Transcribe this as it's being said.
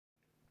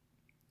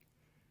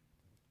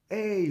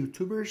Hey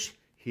YouTubers,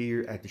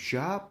 here at the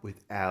shop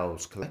with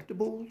Al's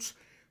Collectibles.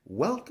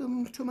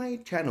 Welcome to my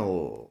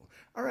channel.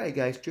 Alright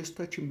guys, just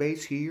touching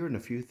base here on a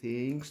few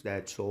things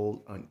that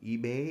sold on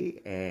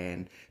eBay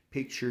and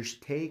pictures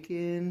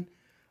taken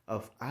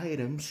of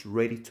items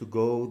ready to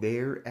go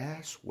there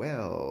as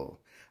well.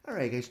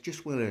 Alright guys,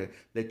 just want to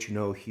let you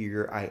know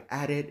here I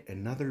added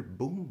another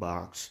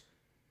boombox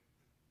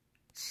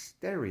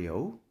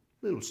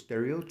little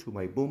stereo to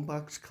my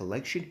boombox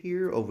collection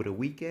here over the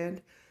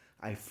weekend.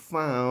 I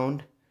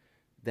found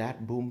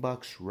that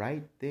boombox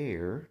right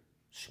there,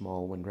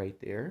 small one right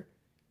there,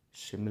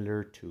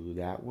 similar to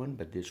that one,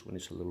 but this one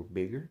is a little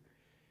bigger.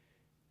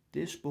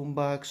 This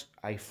boombox,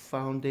 I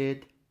found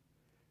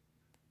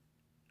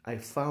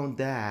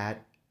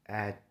that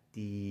at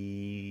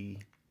the,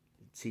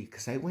 let's see,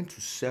 because I went to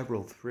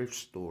several thrift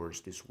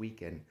stores this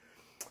weekend,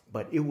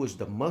 but it was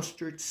the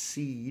Mustard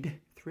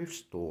Seed thrift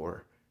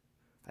store.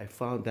 I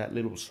found that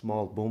little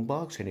small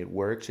boombox and it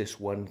works. It's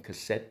one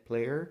cassette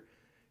player.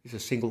 It's a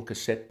single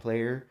cassette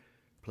player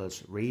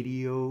plus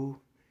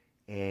radio,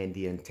 and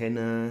the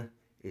antenna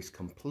is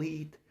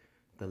complete.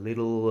 The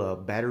little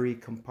battery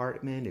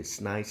compartment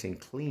is nice and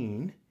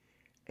clean,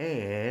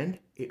 and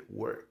it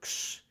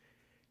works.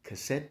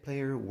 Cassette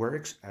player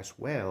works as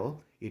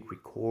well. It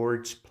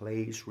records,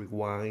 plays,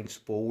 rewinds,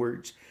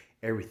 forwards,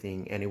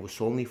 everything, and it was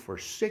only for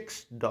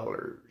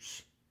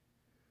 $6.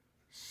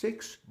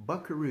 6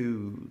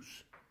 buckaroos.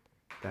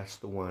 That's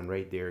the one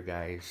right there,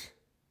 guys.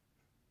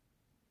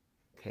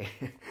 Okay,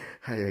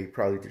 I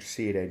probably just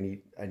see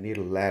it. I need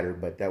a ladder,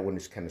 but that one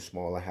is kind of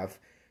small. I have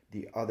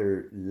the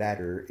other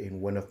ladder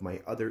in one of my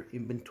other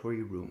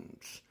inventory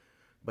rooms,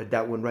 but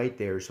that one right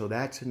there. So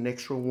that's an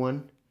extra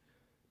one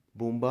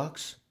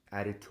boombox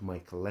added to my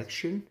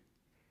collection.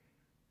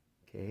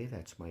 Okay,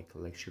 that's my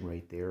collection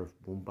right there of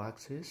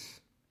boomboxes.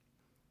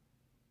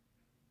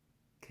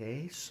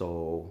 Okay,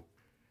 so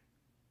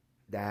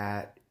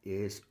that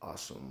is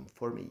awesome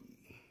for me.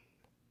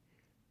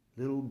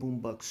 Little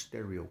boombox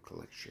stereo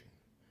collection.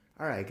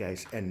 Alright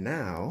guys, and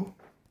now,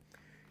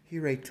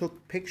 here I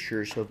took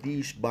pictures of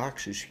these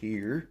boxes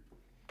here.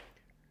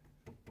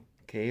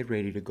 Okay,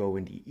 ready to go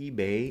into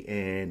eBay,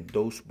 and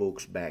those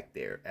books back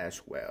there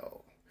as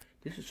well.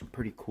 This is a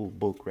pretty cool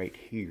book right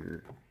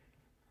here.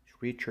 It's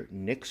Richard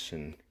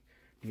Nixon.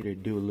 Need to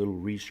do a little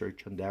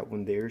research on that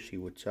one there, see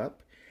what's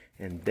up.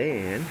 And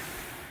then,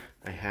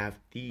 I have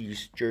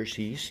these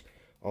jerseys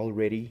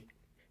already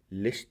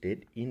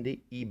listed in the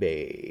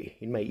eBay,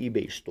 in my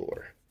eBay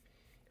store.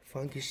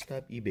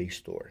 Funkystop eBay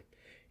store,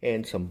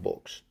 and some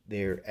books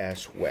there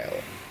as well.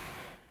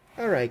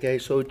 Alright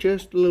guys, so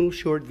just a little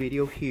short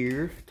video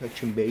here,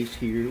 touching base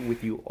here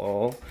with you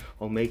all.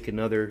 I'll make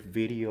another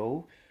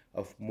video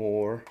of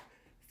more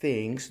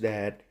things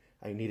that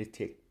I need to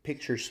take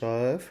pictures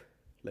of,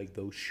 like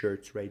those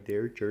shirts right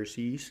there,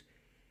 jerseys,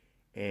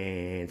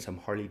 and some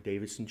Harley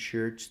Davidson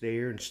shirts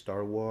there, and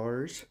Star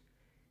Wars.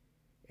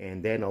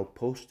 And then I'll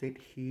post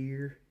it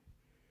here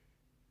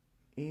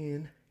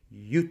in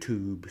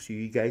YouTube so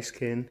you guys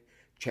can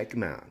check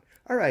them out.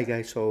 Alright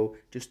guys, so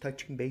just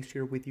touching base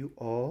here with you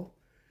all.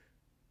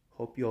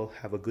 Hope you all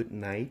have a good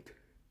night,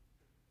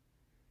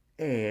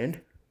 and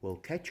we'll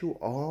catch you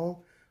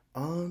all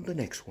on the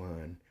next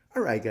one.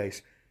 Alright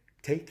guys,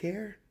 take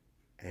care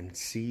and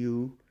see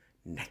you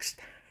next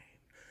time.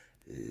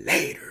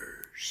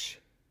 Laters.